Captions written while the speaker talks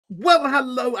Well,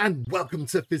 hello and welcome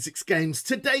to Physics Games.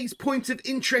 Today's point of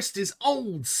interest is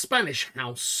Old Spanish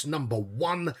House number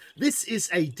 1. This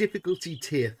is a difficulty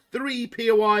tier 3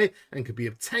 POI and can be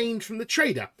obtained from the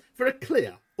trader for a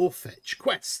clear or fetch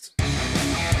quest.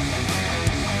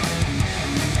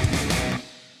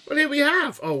 Well, here we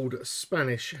have Old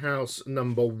Spanish House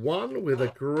number 1 with a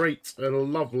great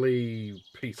and lovely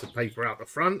piece of paper out the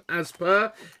front, as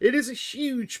per. It is a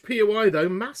huge POI though,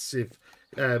 massive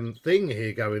thing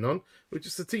here going on, with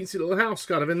just a teensy little house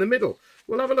kind of in the middle.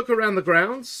 We'll have a look around the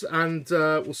grounds and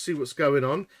we'll see what's going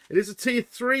on. It is a tier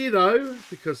 3 though,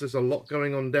 because there's a lot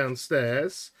going on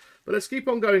downstairs. But let's keep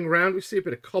on going around. We see a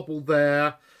bit of cobble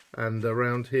there and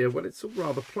around here. Well, it's all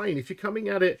rather plain. If you're coming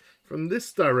at it from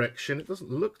this direction, it doesn't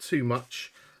look too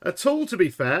much at all, to be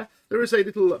fair. There is a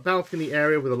little balcony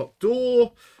area with a locked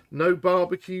door. No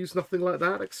barbecues, nothing like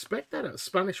that. Expect that at a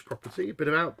Spanish property. A bit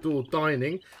of outdoor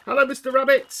dining. Hello, Mr.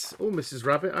 Rabbit. Or Mrs.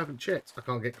 Rabbit. I haven't checked. I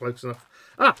can't get close enough.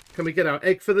 Ah, can we get our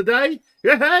egg for the day?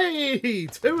 Hey,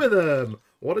 2 of them.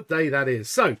 What a day that is.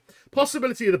 So,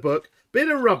 possibility of the book. Bit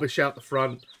of rubbish out the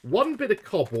front. 1 bit of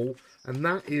cobble. And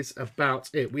that is about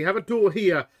it. We have a door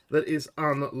here that is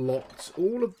unlocked.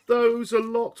 All of those are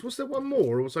locked. Was there one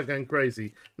more, or was I going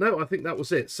crazy? No, I think that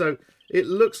was it. So it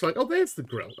looks like, oh, there's the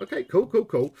grill. Okay,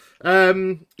 cool.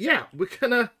 Yeah, we're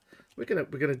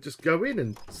gonna just go in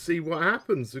and see what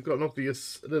happens. We've got an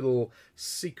obvious little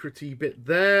secrety bit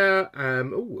there.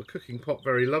 Oh, a cooking pot,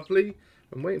 very lovely.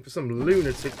 I'm waiting for some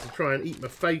lunatic to try and eat my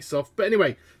face off. But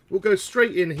anyway, we'll go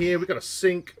straight in here. We've got a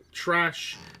sink,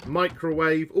 trash,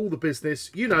 microwave, all the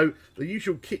business. You know, the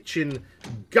usual kitchen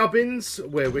gubbins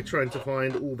where we're trying to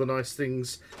find all the nice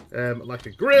things like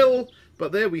a grill.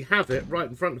 But there we have it right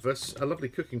in front of us. A lovely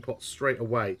cooking pot straight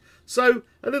away. So,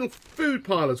 a little food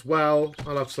pile as well.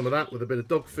 I'll have some of that with a bit of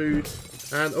dog food.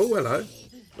 And, oh, hello.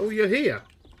 Oh, you're here.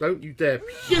 Don't you dare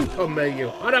puke on me, you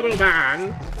horrible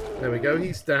man. There we go,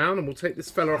 he's down, and we'll take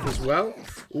this fella off as well.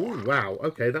 Oh, wow,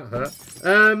 okay, that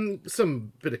hurt.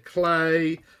 Some bit of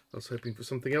clay. I was hoping for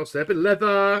something else there. Bit of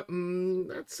leather.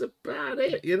 That's about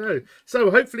it, you know.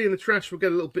 So hopefully in the trash we'll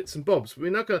get a little bits and bobs.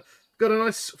 We're not got a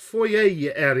nice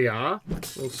foyer area.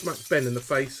 We'll smack Ben in the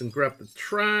face and grab the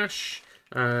trash.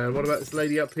 And what about this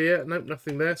lady up here? Nope,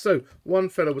 nothing there. So one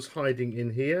fella was hiding in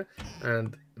here,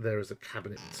 and there is a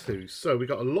cabinet too. So we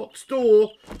got a locked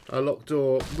door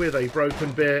with a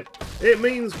broken bit. It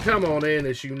means come on in,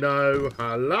 as you know.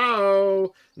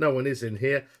 Hello. No one is in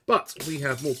here, but we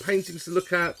have more paintings to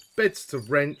look at, beds to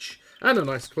wrench, and a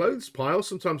nice clothes pile.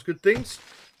 Sometimes good things.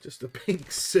 Just a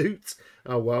pink suit.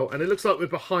 Oh, well. And it looks like we're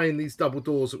behind these double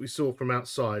doors that we saw from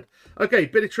outside. Okay,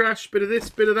 bit of trash, bit of this,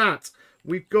 bit of that.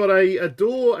 We've got a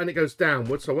door, and it goes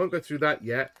downwards, so I won't go through that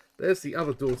yet. There's the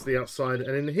other door to the outside.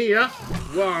 And in here,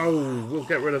 whoa, we'll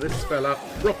get rid of this fella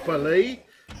properly.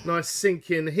 Nice sink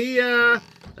in here.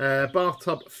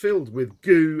 Bathtub filled with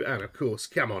goo. And, of course,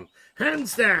 come on,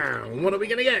 hands down. What are we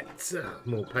going to get?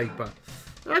 More paper.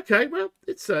 Okay, well,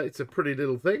 it's a pretty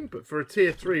little thing. But for a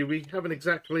tier 3, we haven't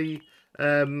exactly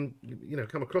you know,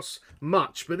 come across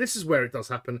much, but this is where it does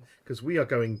happen, because we are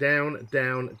going down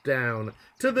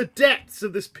to the depths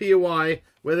of this POI,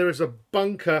 where there is a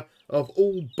bunker of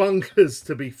all bunkers,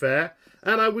 to be fair.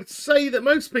 And I would say that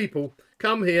most people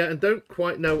come here and don't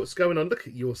quite know what's going on. Look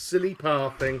at your silly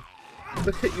pathing.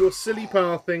 Look at your silly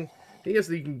pathing. He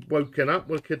hasn't even woken up.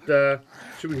 We could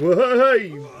should we,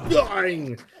 hey,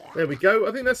 bang! There we go.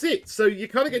 I think that's it. So you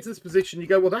kind of get to this position, you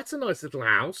go, well, that's a nice little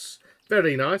house.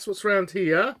 Very nice. What's around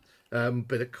here?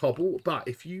 Bit of cobble. But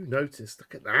if you notice,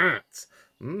 look at that.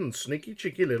 Sneaky,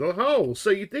 cheeky little hole. So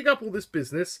you dig up all this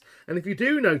business, and if you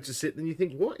do notice it, then you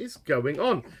think, what is going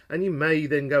on? And you may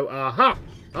then go, aha,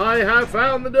 I have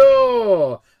found the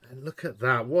door. And look at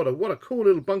that. What a cool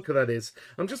little bunker that is.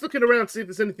 I'm just looking around to see if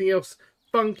there's anything else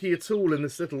funky at all in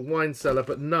this little wine cellar,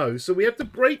 but no. So we have to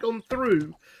break on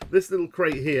through this little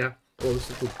crate here. Or this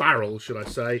little barrel, should I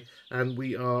say, and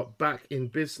we are back in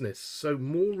business. So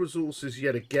more resources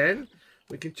yet again.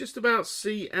 We can just about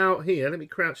see out here. Let me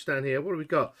crouch down here. What have we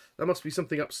got? That must be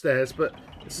something upstairs, but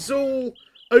this is all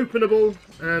openable,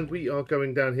 and we are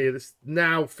going down here. This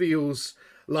now feels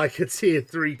like a tier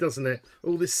 3, doesn't it?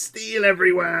 All this steel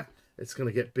everywhere. It's going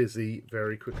to get busy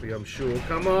very quickly, I'm sure.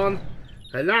 Come on.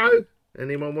 Hello?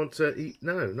 Anyone want to eat?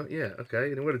 No, not yet.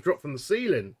 Okay, anyone to drop from the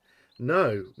ceiling?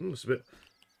 No. It's a bit...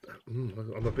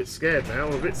 I'm a bit scared now.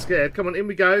 I'm a bit scared. Come on, in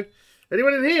we go.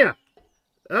 Anyone in here?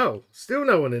 Oh, still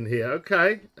no one in here.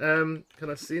 Okay. Can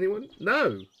I see anyone?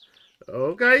 No.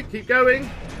 Okay, keep going.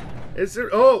 Is there...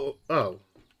 Oh. Are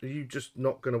you just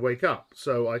not going to wake up?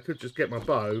 So I could just get my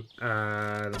bow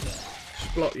and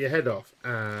splot your head off.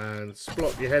 And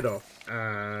splot your head off.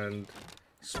 And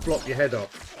splop your head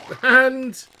off.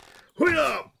 And...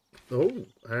 Hoo-yah! Oh,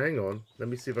 hang on. Let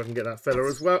me see if I can get that fella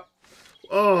as well.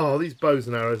 Oh, these bows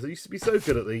and arrows. I used to be so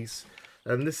good at these.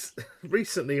 And this,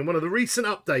 recently, in one of the recent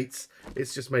updates,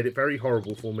 it's just made it very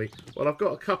horrible for me. Well, I've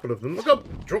got a couple of them. I've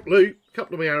got drop loot. A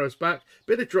couple of my arrows back.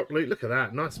 Bit of drop loot. Look at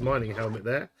that. Nice mining helmet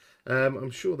there.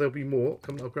 I'm sure there'll be more.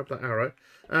 Come on, I'll grab that arrow.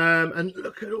 And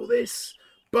look at all this.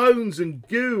 Bones and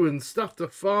goo and stuff to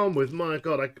farm with. My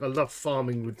God, I love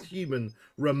farming with human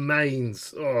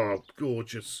remains. Oh,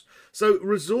 gorgeous. So,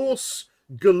 resource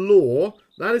galore.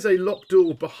 That is a locked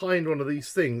door behind one of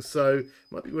these things, so it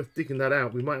might be worth digging that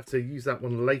out. We might have to use that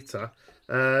one later.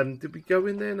 Did we go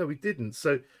in there? No, we didn't.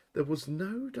 So there was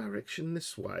no direction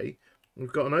this way.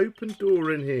 We've got an open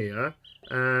door in here,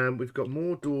 and we've got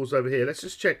more doors over here. Let's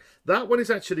just check. That one is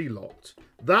actually locked.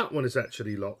 That one is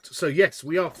actually locked. So yes,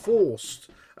 we are forced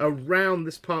around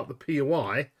this part of the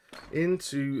POI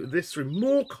into this room.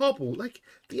 More cobble. Like,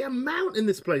 the amount in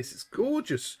this place is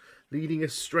gorgeous. Leading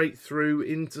us straight through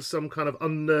into some kind of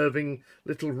unnerving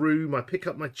little room. I pick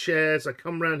up my chairs. I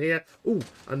come round here. Oh,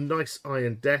 a nice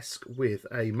iron desk with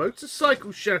a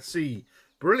motorcycle chassis.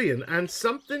 Brilliant. And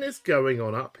something is going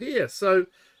on up here. So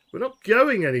we're not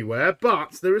going anywhere,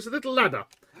 but there is a little ladder.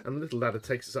 And the little ladder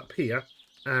takes us up here.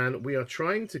 And we are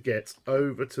trying to get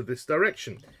over to this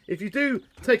direction. If you do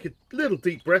take a little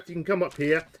deep breath, you can come up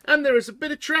here. And there is a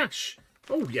bit of trash.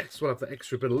 Oh, yes, we'll have that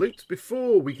extra bit of loot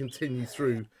before we continue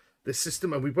through this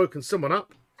system. And we've woken someone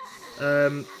up.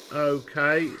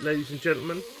 Okay, ladies and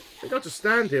gentlemen. I think I'll just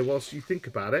stand here whilst you think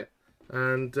about it.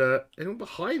 And anyone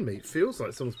behind me? It feels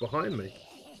like someone's behind me.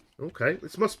 Okay,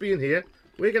 this must be in here.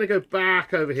 We're going to go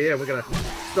back over here. And we're going to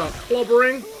start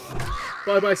clobbering.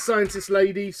 Bye-bye, scientist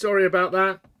lady. Sorry about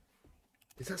that.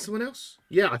 Is that someone else?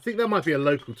 Yeah, I think that might be a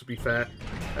local, to be fair.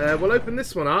 We'll open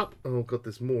this one up. Oh, God,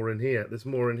 there's more in here. There's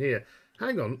more in here.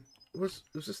 Hang on. Was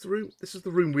this the room? This is the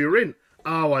room we were in.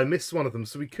 Oh, I missed one of them,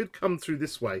 so we could come through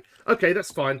this way. Okay,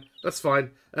 that's fine. That's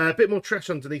fine. A bit more trash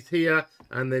underneath here,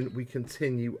 and then we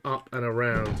continue up and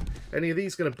around. Any of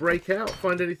these going to break out?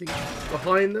 Find anything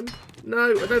behind them?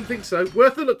 No, I don't think so.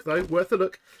 Worth a look, though. Worth a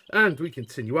look. And we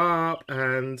continue up,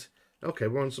 and... Okay,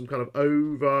 we're on some kind of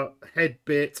overhead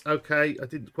bit. Okay, I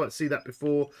didn't quite see that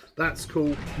before. That's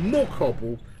cool. More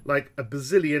cobble, like a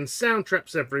bazillion. Sound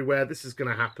traps everywhere. This is going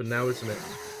to happen now, isn't it?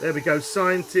 There we go,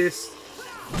 scientist.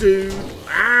 Dude.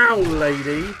 Ow,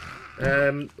 lady.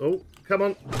 Oh, come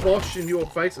on. Bosh in your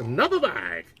face. Another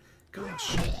bag.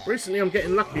 Gosh, recently I'm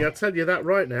getting lucky. I'll tell you that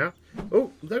right now.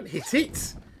 Oh, don't hit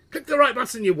it. Click the right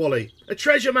button, you wally. A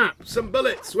treasure map. Some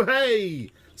bullets. Hey.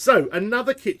 So,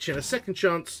 another kitchen. A second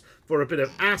chance for a bit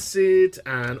of acid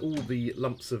and all the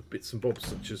lumps of bits and bobs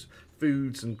such as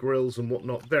foods and grills and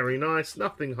whatnot. Very nice.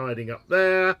 Nothing hiding up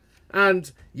there.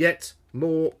 And yet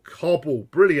more cobble.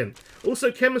 Brilliant. Also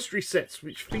chemistry sets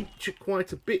which feature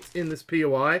quite a bit in this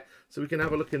POI. So we can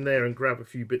have a look in there and grab a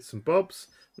few bits and bobs.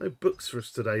 No books for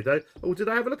us today though. Oh, did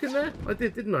I have a look in there? I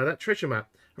did, didn't I? That treasure map.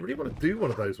 I really want to do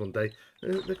one of those one day.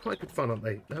 They're quite good fun, aren't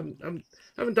they? I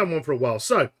haven't done one for a while.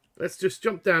 So let's just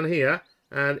jump down here.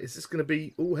 And is this going to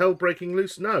be all hell breaking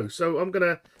loose? No. So I'm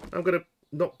gonna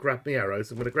not grab my arrows.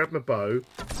 I'm gonna grab my bow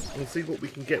and see what we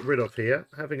can get rid of here.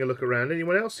 Having a look around.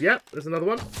 Anyone else? Yep, there's another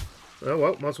one. Oh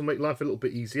well, might as well make life a little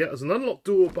bit easier. There's an unlocked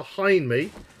door behind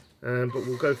me, but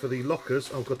we'll go for the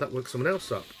lockers. Oh God, that woke someone else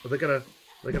up. Are they gonna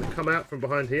come out from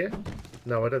behind here?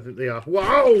 No, I don't think they are.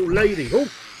 Whoa, lady! Oh,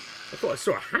 I thought I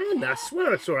saw a hand there. I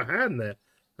swear I saw a hand there.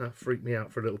 That freaked me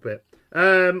out for a little bit.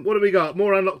 What do we got?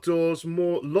 More unlocked doors,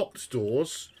 more locked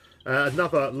doors,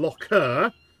 another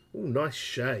locker. Oh, nice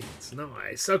shades.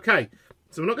 Nice. Okay,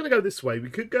 so we're not going to go this way. We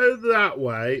could go that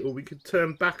way, or we could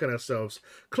turn back on ourselves.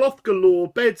 Cloth galore,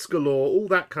 beds galore, all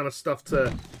that kind of stuff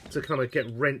to kind of get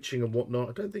wrenching and whatnot.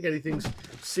 I don't think anything's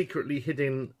secretly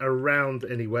hidden around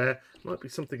anywhere. Might be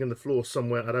something in the floor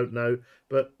somewhere, I don't know.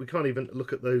 But we can't even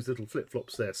look at those little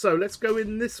flip-flops there. So let's go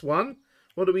in this one.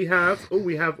 What do we have? Oh,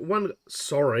 we have one...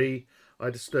 Sorry, I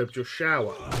disturbed your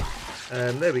shower.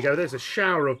 There we go. There's a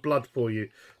shower of blood for you.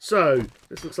 So,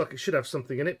 this looks like it should have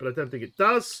something in it, but I don't think it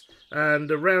does. And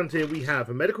around here we have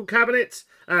a medical cabinet.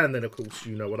 And then, of course,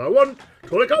 you know what I want.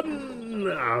 Toilet gun!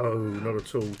 No, not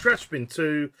at all. Trash bin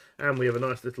too. And we have a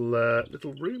nice little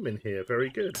little room in here. Very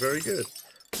good, very good.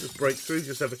 Just break through,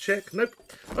 just have a check. Nope.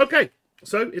 Okay,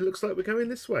 so it looks like we're going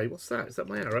this way. What's that? Is that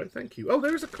my arrow? Thank you. Oh,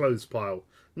 there is a clothes pile.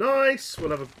 Nice.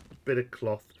 We'll have a bit of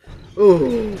cloth.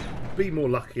 Oh, be more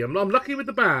lucky. I'm lucky with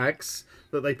the bags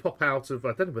that they pop out of.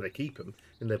 I don't know where they keep them,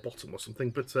 in their bottom or something.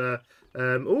 But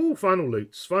oh, final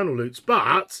loots,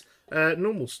 But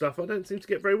normal stuff, I don't seem to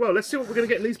get very well. Let's see what we're going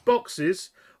to get in these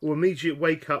boxes. Or immediate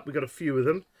wake up. We've got a few of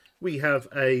them. We have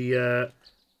a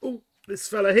this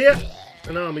fella here,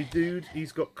 an army dude.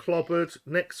 He's got clobbered.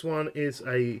 Next one is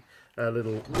a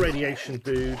little radiation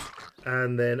dude.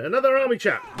 And then another army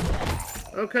chap.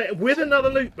 Okay, with another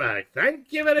loot bag.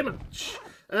 Thank you very much.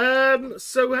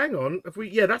 So hang on.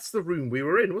 Yeah, that's the room we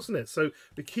were in, wasn't it? So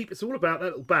it's all about that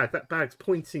little bag. That bag's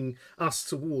pointing us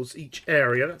towards each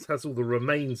area. That has all the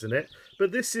remains in it.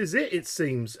 But this is it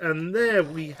seems. And there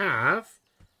we have,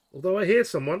 although I hear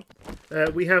someone,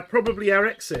 we have probably our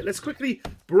exit. Let's quickly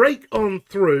break on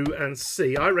through and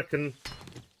see. I reckon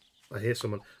I hear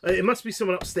someone. It must be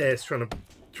someone upstairs trying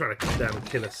to come down and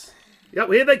kill us.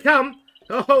 Yep, here they come.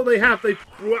 Oh, they have.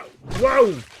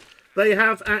 Whoa! They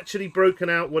have actually broken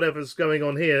out whatever's going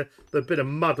on here. The bit of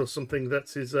mud or something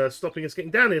that is stopping us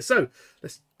getting down here. So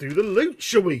let's do the loot,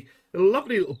 shall we? A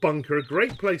lovely little bunker, a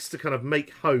great place to kind of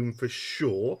make home for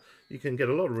sure. You can get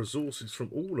a lot of resources from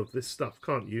all of this stuff,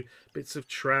 can't you? Bits of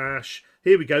trash.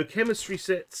 Here we go. Chemistry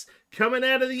sets coming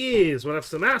out of the ears. We'll have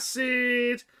some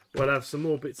acid. We'll have some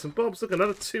more bits and bobs. Look,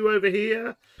 another 2 over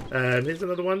here. Here's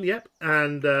another one. Yep.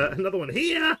 And another one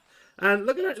here. And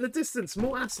look at that in the distance.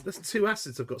 More acid. That's 2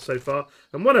 acids I've got so far.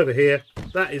 And 1 over here.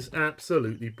 That is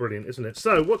absolutely brilliant, isn't it?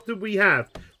 So what do we have?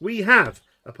 We have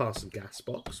a parcel gas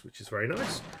box, which is very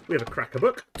nice. We have a cracker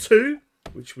book. 2,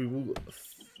 which we will...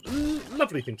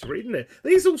 Lovely thing to read, isn't it?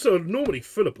 These also are normally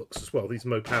full of books as well, these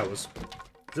Mopowers.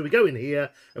 So we go in here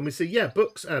and we see, yeah,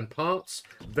 books and parts.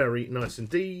 Very nice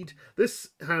indeed. This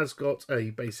has got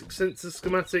a basic sensor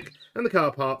schematic, and the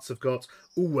car parts have got,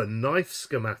 ooh, a knife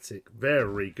schematic.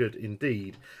 Very good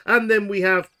indeed. And then we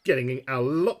have getting our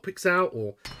lockpicks out,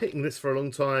 or hitting this for a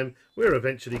long time. We're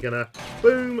eventually going to,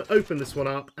 boom, open this one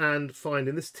up and find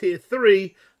in this tier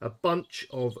 3 a bunch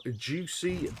of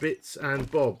juicy bits and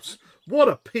bobs. What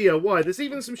a POI. There's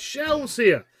even some shells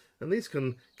here. And these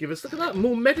can give us, look at that,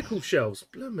 more medical shelves.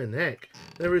 Bloomin' heck.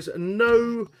 There is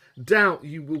no doubt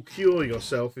you will cure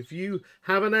yourself if you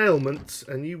have an ailment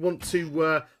and you want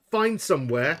to find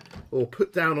somewhere or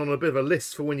put down on a bit of a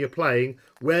list for when you're playing,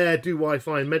 where do I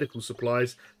find medical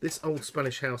supplies? This old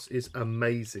Spanish house is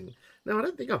amazing. Now, I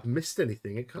don't think I've missed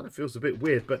anything. It kind of feels a bit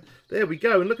weird, but there we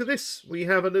go. And look at this. We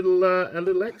have a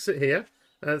little exit here.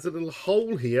 There's a little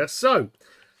hole here. So...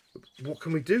 what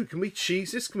can we do? Can we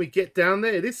cheese this? Can we get down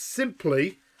there? It is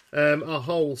simply a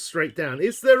hole straight down.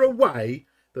 Is there a way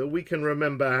that we can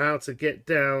remember how to get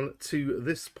down to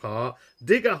this part?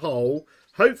 Dig a hole,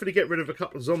 hopefully get rid of a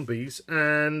couple of zombies,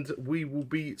 and we will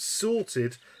be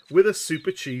sorted with a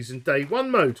super cheese in day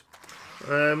 1 mode.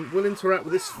 We'll interact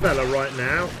with this fella right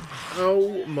now.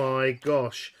 Oh my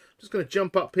gosh. Just going to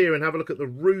jump up here and have a look at the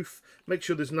roof. Make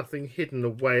sure there's nothing hidden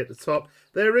away at the top.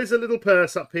 There is a little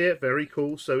purse up here. Very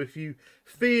cool. So if you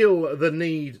feel the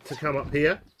need to come up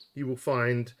here, you will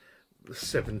find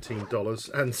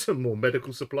 $17 and some more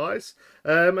medical supplies.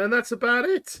 And that's about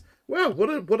it. Well, what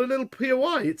a little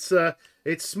POI.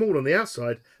 It's small on the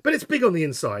outside, but it's big on the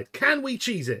inside. Can we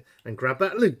cheese it and grab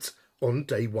that loot on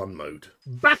day 1 mode?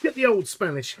 Back at the old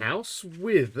Spanish house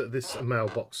with this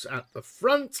mailbox at the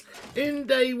front in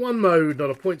day 1 mode. Not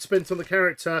a point spent on the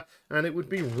character, and it would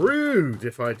be rude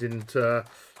if I didn't,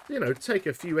 you know, take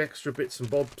a few extra bits and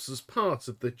bobs as part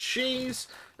of the cheese.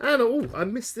 And, oh, I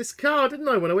missed this car, didn't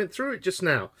I, when I went through it just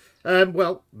now?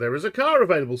 Well, there is a car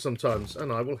available sometimes,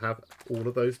 and I will have all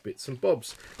of those bits and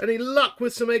bobs. Any luck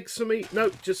with some eggs for me?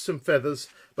 Nope, just some feathers,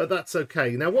 but that's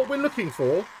okay. Now, what we're looking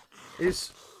for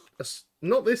is...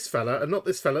 not this fella and not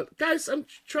this fella. Guys, I'm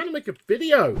trying to make a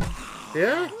video.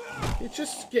 Yeah? You're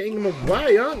just getting them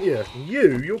away, aren't you?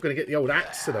 You're going to get the old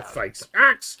axe to the face.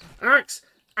 Axe! Axe!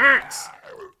 Axe!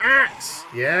 Axe!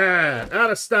 Yeah.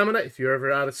 Out of stamina. If you're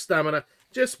ever out of stamina,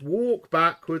 just walk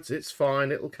backwards. It's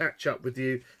fine. It'll catch up with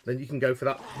you. Then you can go for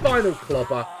that final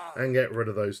clobber and get rid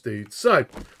of those dudes. So,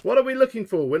 what are we looking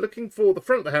for? We're looking for the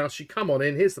front of the house. You come on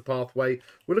in. Here's the pathway.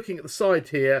 We're looking at the side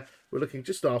here. We're looking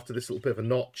just after this little bit of a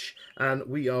notch. And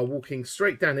we are walking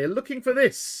straight down here looking for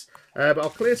this. But I'll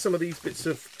clear some of these bits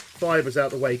of fibres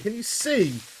out of the way. Can you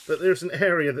see that there's an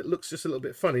area that looks just a little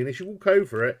bit funny? And as you walk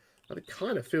over it, and it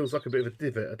kind of feels like a bit of a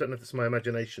divot. I don't know if it's my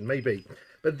imagination, maybe.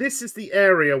 But this is the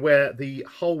area where the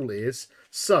hole is.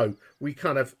 So we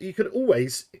kind of, you could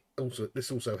always, also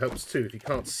this also helps too if you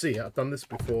can't see it. I've done this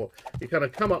before. You kind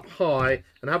of come up high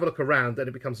and have a look around and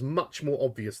it becomes much more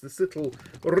obvious, this little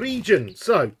region.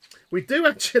 So we do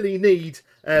actually need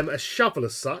a shovel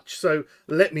as such. So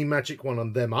let me magic one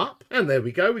on them up. And there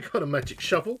we go. We've got a magic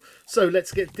shovel. So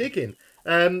let's get digging.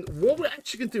 What we're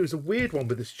actually going to do is a weird one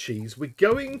with this cheese. We're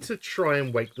going to try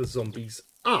and wake the zombies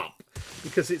up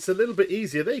because it's a little bit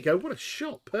easier. There you go. What a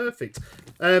shot. Perfect.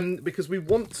 Because we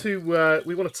want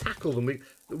to tackle them.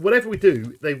 whatever we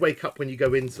do, they wake up when you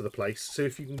go into the place. So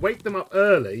if you can wake them up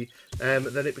early, then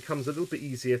it becomes a little bit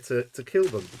easier to kill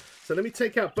them. So let me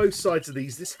take out both sides of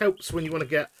these. This helps when you want to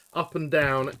get up and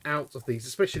down out of these,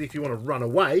 especially if you want to run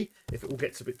away, if it all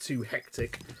gets a bit too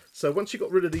hectic. So once you've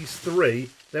got rid of these 3,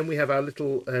 then we have our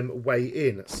little way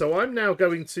in. So I'm now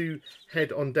going to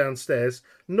head on downstairs,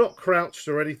 not crouched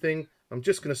or anything. I'm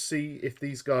just going to see if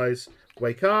these guys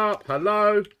wake up.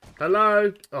 Hello?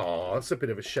 Hello? Oh, that's a bit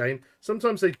of a shame.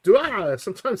 Sometimes they do.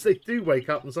 Sometimes they do wake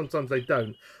up and sometimes they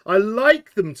don't. I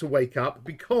like them to wake up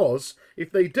because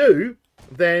if they do,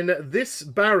 then this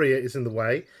barrier is in the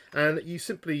way and you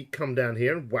simply come down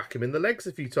here and whack them in the legs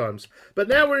a few times. But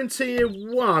now we're in tier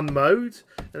 1 mode,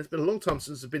 and it's been a long time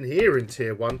since I've been here in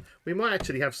tier 1. We might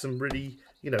actually have some really,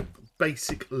 you know,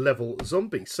 basic level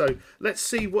zombies. So let's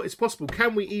see what is possible.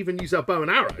 Can we even use our bow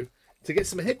and arrow to get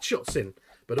some headshots in?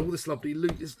 But all this lovely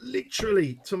loot is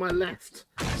literally to my left.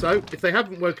 So if they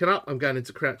haven't woken up, I'm going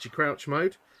into crouchy crouch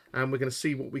mode, and we're going to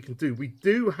see what we can do. We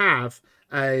do have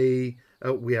a...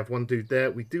 Oh, we have one dude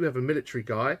there. We do have a military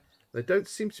guy. They don't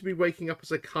seem to be waking up as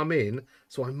they come in,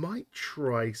 so I might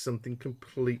try something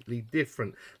completely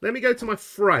different. Let me go to my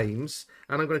frames,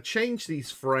 and I'm going to change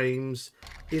these frames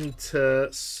into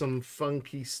some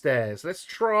funky stairs. Let's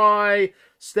try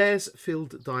stairs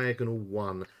filled diagonal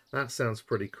 1. That sounds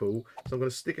pretty cool. So I'm going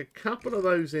to stick a couple of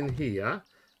those in here.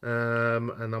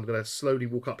 And I'm going to slowly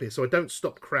walk up here so I don't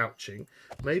stop crouching.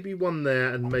 Maybe one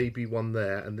there and maybe one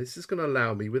there. And this is going to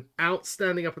allow me, without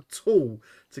standing up at all,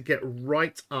 to get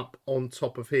right up on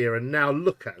top of here. And now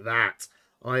look at that.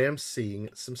 I am seeing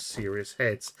some serious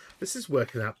heads. This is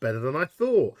working out better than I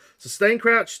thought. So staying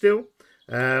crouched still.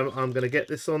 I'm going to get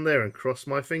this on there and cross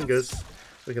my fingers.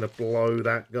 We're going to blow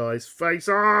that guy's face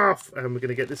off. And we're going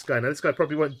to get this guy. Now, this guy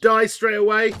probably won't die straight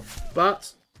away,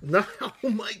 but... No, oh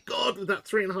my God, with that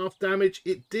 3.5 damage,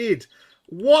 it did.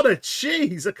 What a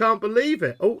cheese. I can't believe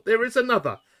it. Oh, there is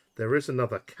another. There is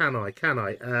another. Can I?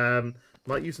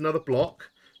 Might use another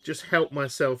block. Just help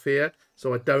myself here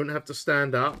so I don't have to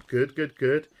stand up. Good, good,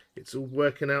 good. It's all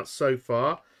working out so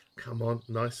far. Come on,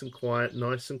 nice and quiet,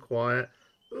 nice and quiet.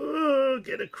 Oh,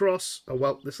 get across. Oh,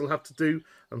 well, this will have to do.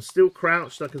 I'm still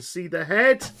crouched. I can see the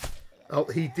head. Oh,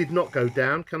 he did not go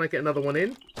down. Can I get another one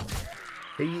in?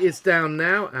 He is down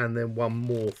now, and then one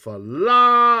more for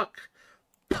luck.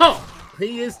 Pop!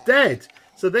 He is dead.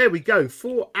 So there we go.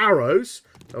 4 arrows.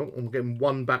 Oh, I'm getting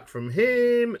one back from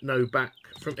him. No back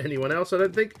from anyone else, I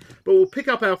don't think. But we'll pick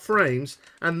up our frames,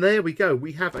 and there we go.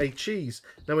 We have a cheese.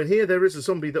 Now in here, there is a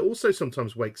zombie that also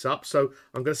sometimes wakes up. So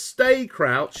I'm going to stay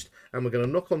crouched, and we're going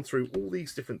to knock on through all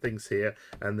these different things here,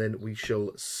 and then we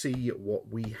shall see what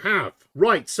we have.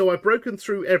 Right, so I've broken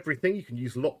through everything. You can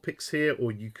use lockpicks here,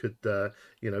 or you could,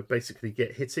 you know, basically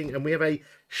get hitting. And we have a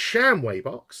Shamway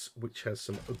box, which has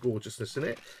some gorgeousness in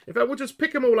it. In fact, we'll just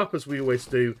pick them all up as we always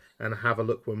do, and have a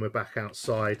look when we're back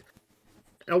outside.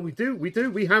 Oh, we do.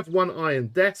 We have one iron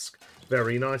desk.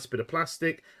 Very nice bit of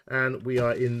plastic, and we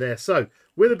are in there. So,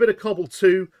 with a bit of cobble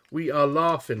too, we are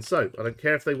laughing. So, I don't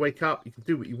care if they wake up. You can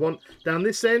do what you want. Down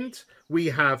this end, we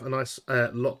have a nice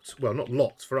locked, well, not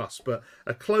locked for us, but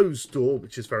a closed door,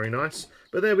 which is very nice.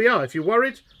 But there we are. If you're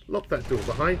worried, lock that door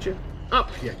behind you.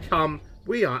 Up you come.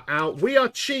 We are out. We are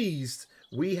cheesed.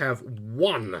 We have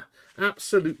won.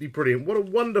 Absolutely brilliant. What a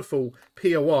wonderful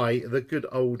POI, the good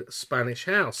old Spanish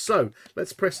house. So,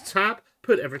 let's press tab,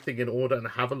 put everything in order, and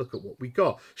have a look at what we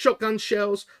got. Shotgun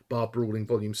shells, Bar Brawling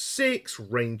Volume 6,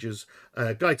 Rangers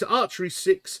Guide to Archery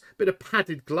 6, bit of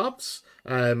padded gloves,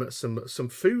 some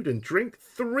food and drink,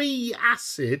 3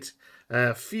 acid,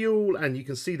 fuel, and you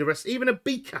can see the rest, even a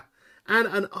beaker. And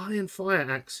an iron fire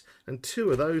axe, and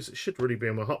 2 of those should really be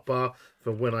in my hotbar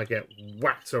for when I get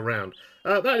whacked around.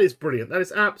 That is brilliant. That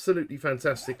is absolutely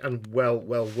fantastic and well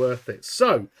worth it.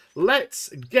 So let's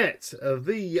get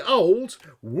the old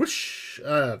whoosh,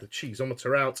 the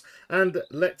cheeseometer out, and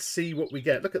let's see what we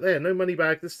get. Look at there, no money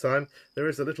bag this time. There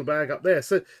is a little bag up there.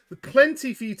 So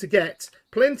plenty for you to get,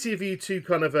 plenty of you to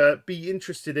kind of be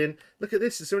interested in. Look at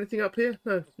this. Is there anything up here?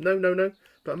 No.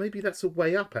 But maybe that's a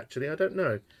way up, actually. I don't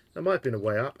know. That might have been a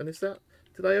way up. And is that...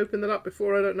 Did I open that up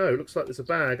before? I don't know. Looks like there's a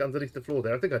bag underneath the floor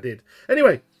there. I think I did.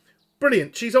 Anyway,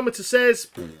 brilliant. Cheeseometer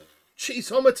says...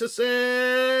 Cheeseometer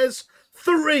says...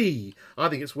 3. I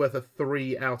think it's worth a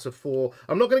 3 out of 4.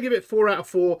 I'm not going to give it 4 out of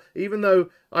 4, even though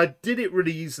I did it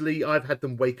really easily. I've had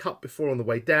them wake up before on the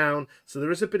way down, so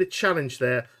there is a bit of challenge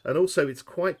there, and also it's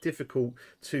quite difficult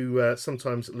to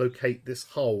sometimes locate this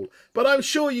hole. But I'm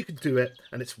sure you can do it,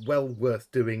 and it's well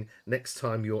worth doing next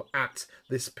time you're at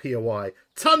this POI.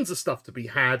 Tons of stuff to be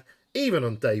had, even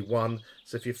on day 1.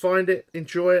 So if you find it,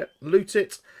 enjoy it, loot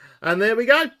it, and there we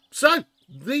go. So,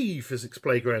 The Physics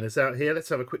Playground is out here. Let's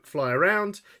have a quick fly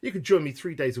around. You can join me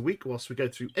 3 days a week whilst we go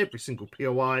through every single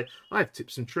POI. I have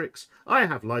tips and tricks. I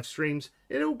have live streams.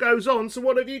 It all goes on. So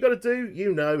what have you got to do?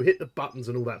 You know, hit the buttons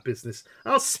and all that business.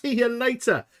 I'll see you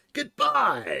later.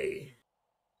 Goodbye.